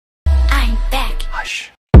I'm back.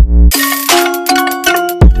 Hush.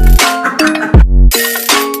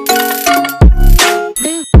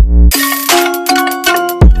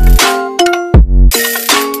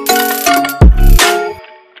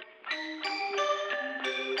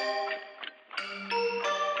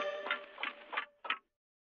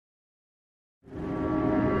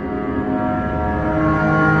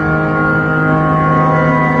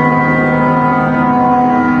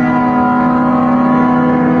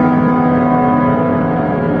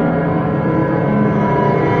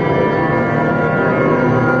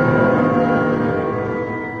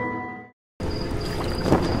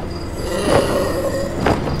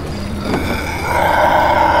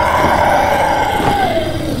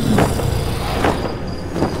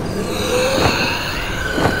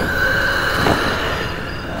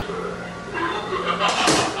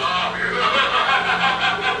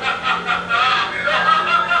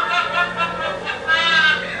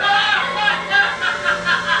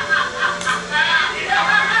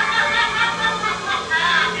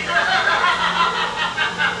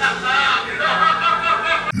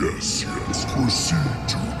 Proceed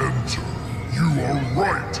to enter. You are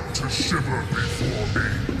right to shiver before me.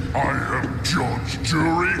 I am judge,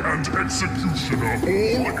 jury, and executioner all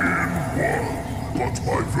in one. But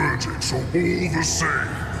my verdicts are all the same.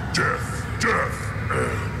 Death, death,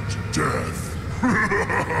 and death.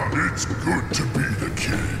 It's good to be the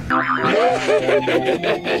king.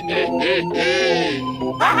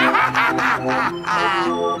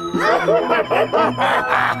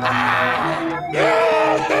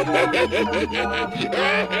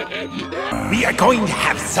 We are going to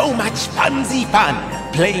have so much funsy fun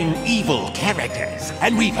playing evil characters,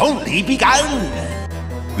 and we've only begun!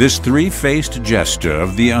 This three-faced jester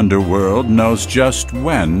of the underworld knows just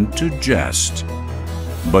when to jest.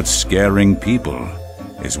 But scaring people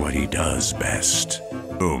is what he does best.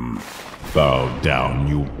 Boom. Bow down,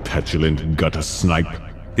 you petulant gutter snipe.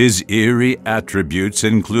 His eerie attributes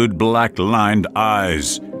include black-lined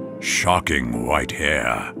eyes, shocking white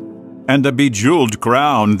hair, and a bejeweled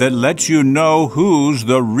crown that lets you know who's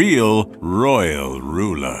the real royal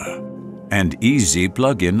ruler. And easy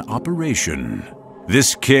plug-in operation.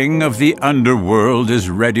 This king of the underworld is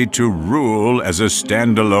ready to rule as a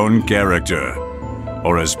standalone character,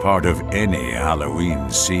 or as part of any Halloween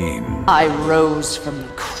scene. I rose from the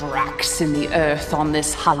cracks in the earth on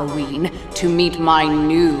this Halloween to meet my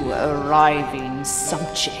new arriving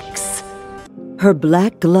subjects. Her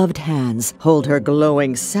black-gloved hands hold her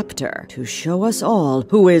glowing scepter to show us all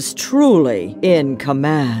who is truly in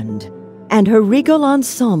command. And her regal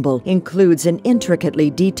ensemble includes an intricately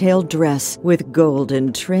detailed dress with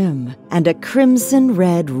golden trim and a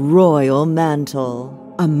crimson-red royal mantle.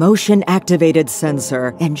 A motion-activated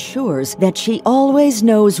sensor ensures that she always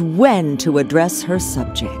knows when to address her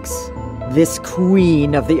subjects. This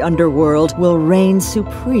queen of the underworld will reign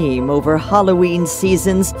supreme over Halloween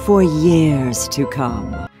seasons for years to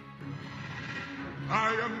come.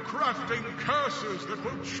 I am crafting curses that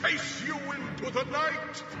will chase you into the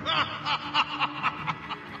night.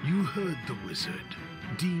 You heard the wizard.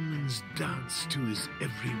 Demons dance to his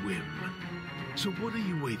every whim. So what are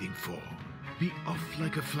you waiting for? Be off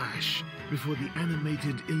like a flash before the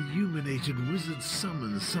animated, illuminated wizard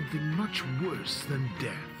summons something much worse than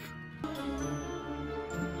death.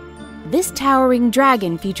 This towering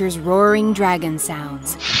dragon features roaring dragon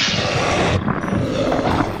sounds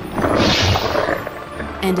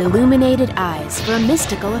and illuminated eyes for a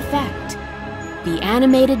mystical effect. The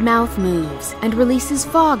animated mouth moves and releases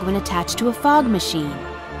fog when attached to a fog machine.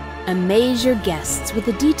 Amaze your guests with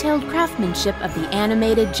the detailed craftsmanship of the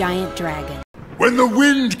animated giant dragon. When the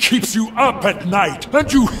wind keeps you up at night,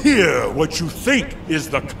 and you hear what you think is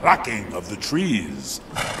the clacking of the trees,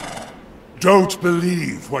 don't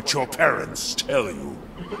believe what your parents tell you.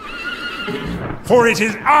 For it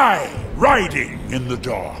is I riding in the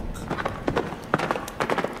dark.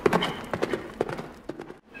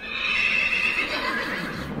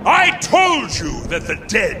 I told you that the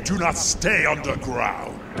dead do not stay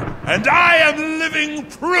underground, and I am living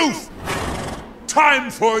proof. Time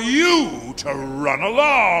for you to run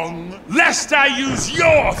along, lest I use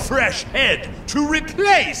your fresh head to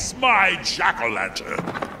replace my jack-o'-lantern.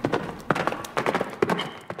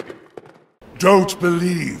 Don't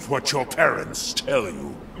believe what your parents tell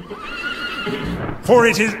you. For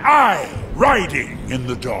it is I riding in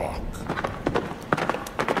the dark.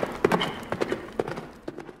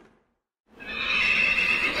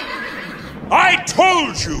 I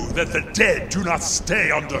told you that the dead do not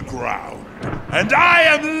stay underground, and I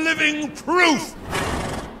am living proof.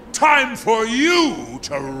 Time for you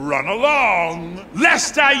to run along,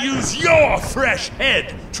 lest I use your fresh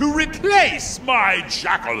head to replace my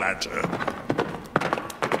jack-o'-lantern.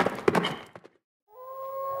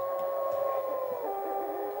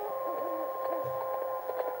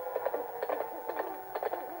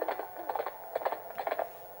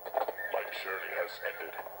 My journey has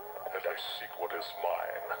ended, and I seek what is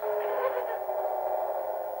mine.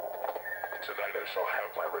 Tonight I shall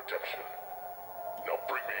have my redemption. Now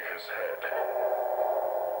bring me his head.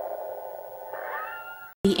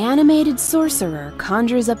 The animated sorcerer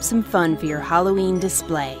conjures up some fun for your Halloween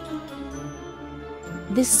display.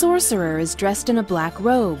 This sorcerer is dressed in a black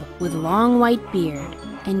robe with long white beard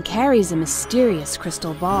and carries a mysterious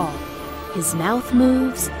crystal ball. His mouth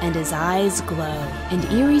moves and his eyes glow, and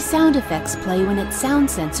eerie sound effects play when its sound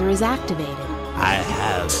sensor is activated. I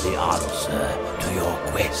have the answer to your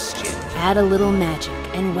question. Add a little magic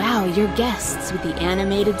and wow your guests with the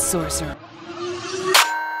animated sorcerer.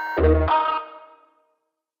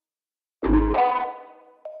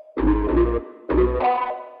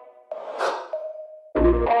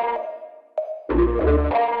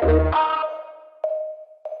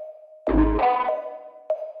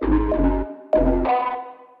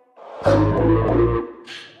 Thank you.